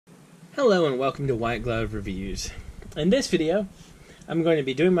Hello and welcome to White Glove Reviews. In this video, I'm going to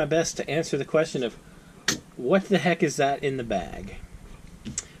be doing my best to answer the question of what the heck is that in the bag?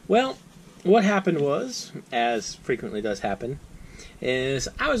 Well, what happened was, as frequently does happen, is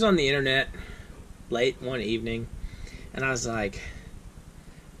I was on the internet late one evening and I was like,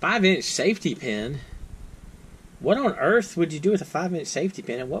 5-inch safety pin? What on earth would you do with a 5-inch safety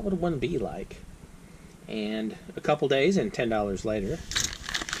pin and what would one be like? And a couple days and $10 later,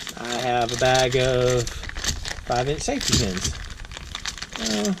 I have a bag of 5-inch safety pins.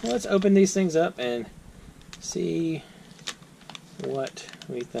 Let's open these things up and see what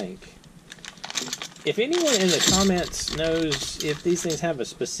we think. If anyone in the comments knows if these things have a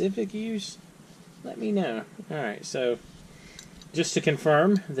specific use, let me know. Alright, so just to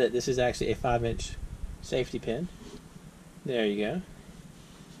confirm that this is actually a 5-inch safety pin. There you go.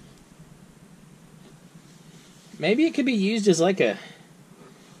 Maybe it could be used as like a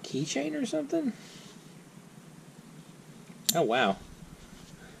keychain or something? Oh wow.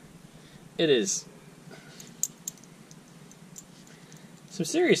 It is some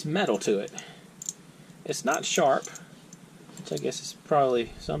serious metal to it. It's not sharp, which I guess is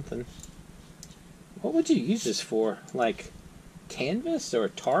probably something. What would you use this for? Like canvas or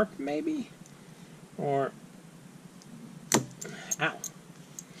tarp maybe? Or ow.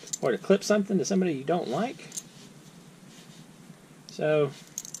 Or to clip something to somebody you don't like? So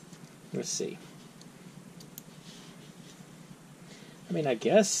let's see. I mean, I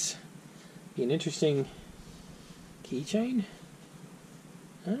guess be an interesting keychain.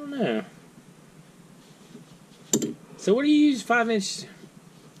 I don't know. So what do you use 5-inch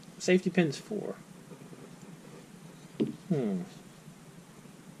safety pins for?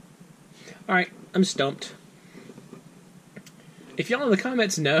 Alright, I'm stumped. If y'all in the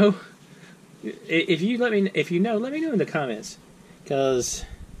comments know, if you know, let me know in the comments. Because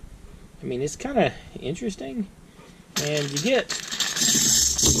I mean, it's kind of interesting, and you get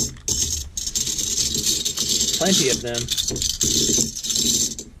plenty of them.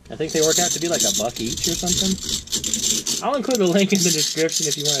 I think they work out to be like $1 each or something. I'll include a link in the description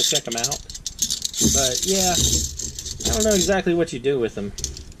if you want to check them out. But yeah, I don't know exactly what you do with them.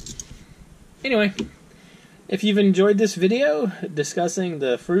 Anyway, if you've enjoyed this video discussing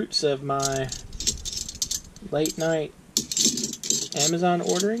the fruits of my late night Amazon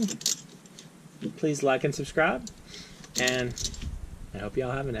ordering, please like and subscribe, and I hope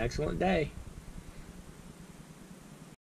y'all have an excellent day.